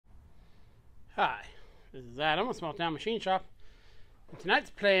Hi, this is Adam with Small Town Machine Shop. And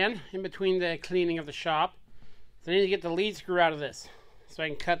tonight's plan, in between the cleaning of the shop, is I need to get the lead screw out of this so I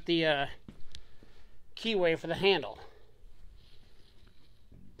can cut the keyway for the handle.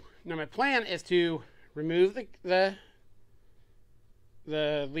 Now my plan is to remove the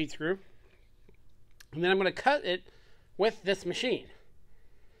lead screw, and then I'm going to cut it with this machine.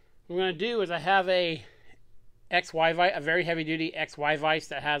 What I'm going to do is I have a XY vise, a very heavy duty XY vise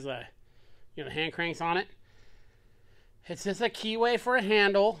that has a the hand cranks on it. It's just a keyway for a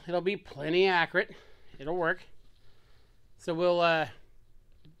handle. It'll be plenty accurate. It'll work. So we'll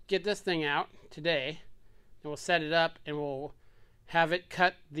get this thing out today, and we'll set it up, and we'll have it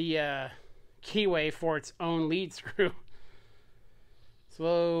cut the keyway for its own lead screw.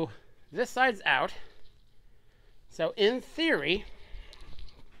 So this side's out. So in theory,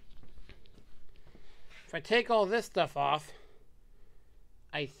 if I take all this stuff off,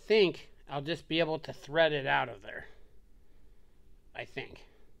 I think I'll just be able to thread it out of there. I think.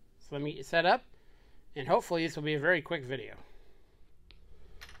 So let me set up, and hopefully this will be a very quick video.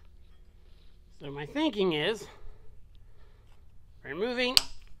 So my thinking is, removing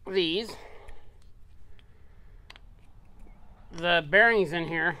these, the bearings in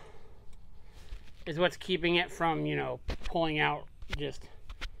here is what's keeping it from, pulling out, just,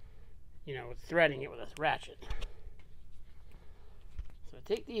 threading it with this ratchet. So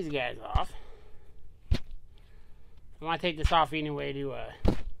take these guys off. I want to take this off anyway to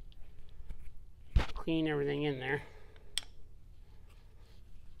clean everything in there.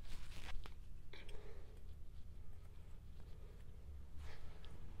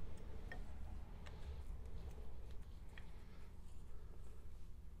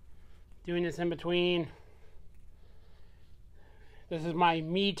 Doing this in between. This is my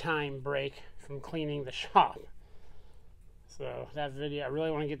me time break from cleaning the shop. So that video, I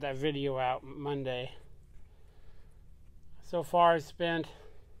really want to get that video out Monday. So far I've spent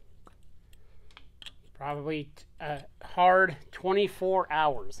probably a hard 24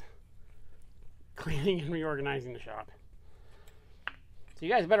 hours cleaning and reorganizing the shop. So you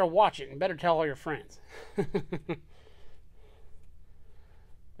guys better watch it and better tell all your friends. But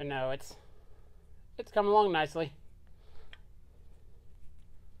no, it's coming along nicely.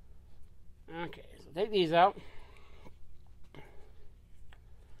 Okay, so take these out.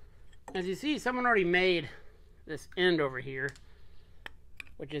 As you see, someone already made this end over here,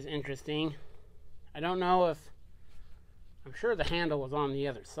 which is interesting. I don't know if, I'm sure the handle was on the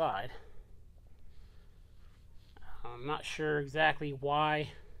other side. I'm not sure exactly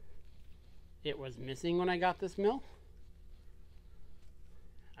why it was missing when I got this mill.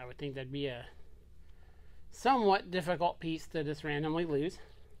 I would think that'd be a somewhat difficult piece to just randomly lose.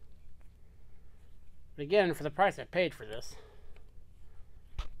 But again, for the price I paid for this,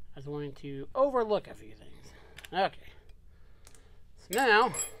 I was willing to overlook a few things. Okay. So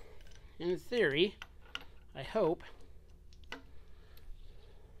now, in theory, I hope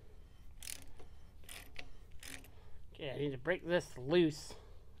I need to break this loose.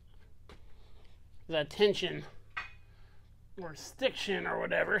 The tension or stiction or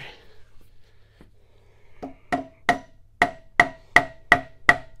whatever.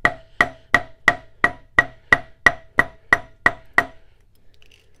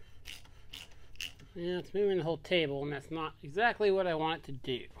 Yeah, it's moving the whole table, and that's not exactly what I want it to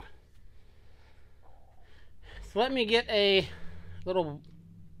do. So let me get a little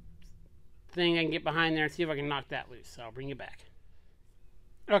thing I can get behind there and see if I can knock that loose. So I'll bring you back.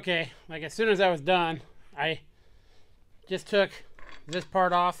 Okay, like as soon as I was done, I just took this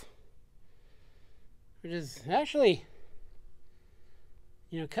part off, which is actually,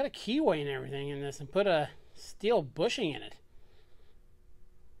 cut a keyway and everything in this and put a steel bushing in it.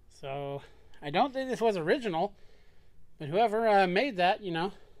 So I don't think this was original, but whoever made that,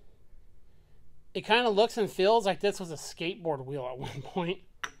 it kind of looks and feels like this was a skateboard wheel at one point.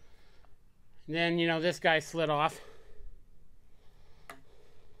 And then, this guy slid off.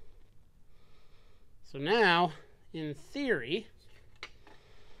 So now, in theory,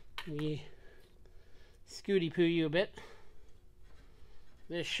 let me scooty poo you a bit.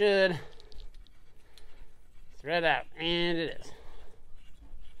 This should thread out, and it is.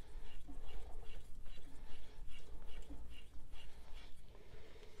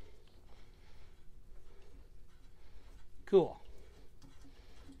 Cool.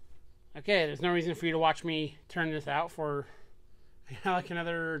 Okay, there's no reason for you to watch me turn this out for like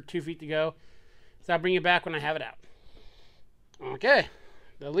another 2 feet to go. So I'll bring you back when I have it out. Okay,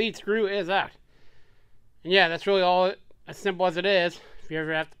 the lead screw is out. And yeah, that's really all, as simple as it is. If you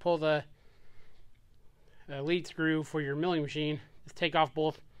ever have to pull the lead screw for your milling machine, just take off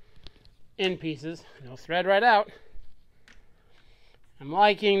both end pieces. They'll thread right out. I'm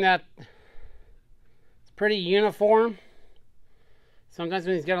liking that it's pretty uniform. Sometimes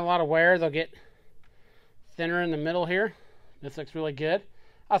when these get a lot of wear, they'll get thinner in the middle here. This looks really good.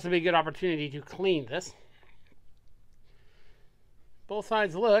 Also be a good opportunity to clean this. Both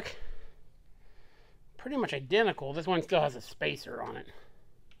sides look pretty much identical. This one still has a spacer on it.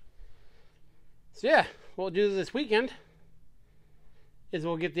 So yeah, what we'll do this weekend is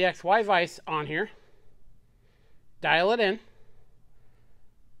we'll get the XY vise on here, dial it in,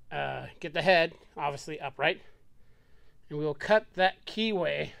 get the head obviously upright, and we'll cut that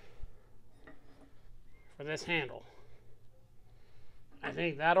keyway for this handle. I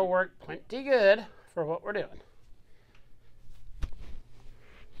think that'll work plenty good for what we're doing.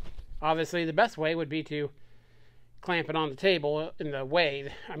 Obviously, the best way would be to clamp it on the table in the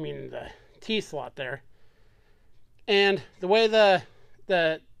way, the T-slot there. And the way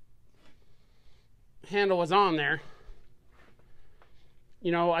the handle was on there, I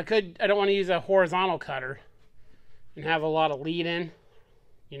don't want to use a horizontal cutter and have a lot of lead in,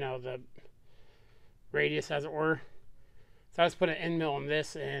 the radius as it were. So I just put an end mill on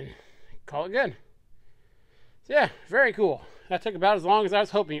this and call it good. So yeah, very cool. That took about as long as I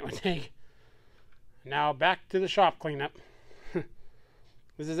was hoping it would take. Now back to the shop cleanup.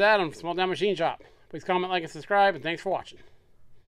 This is Adam from Small Town Machine Shop. Please comment, like, and subscribe, and thanks for watching.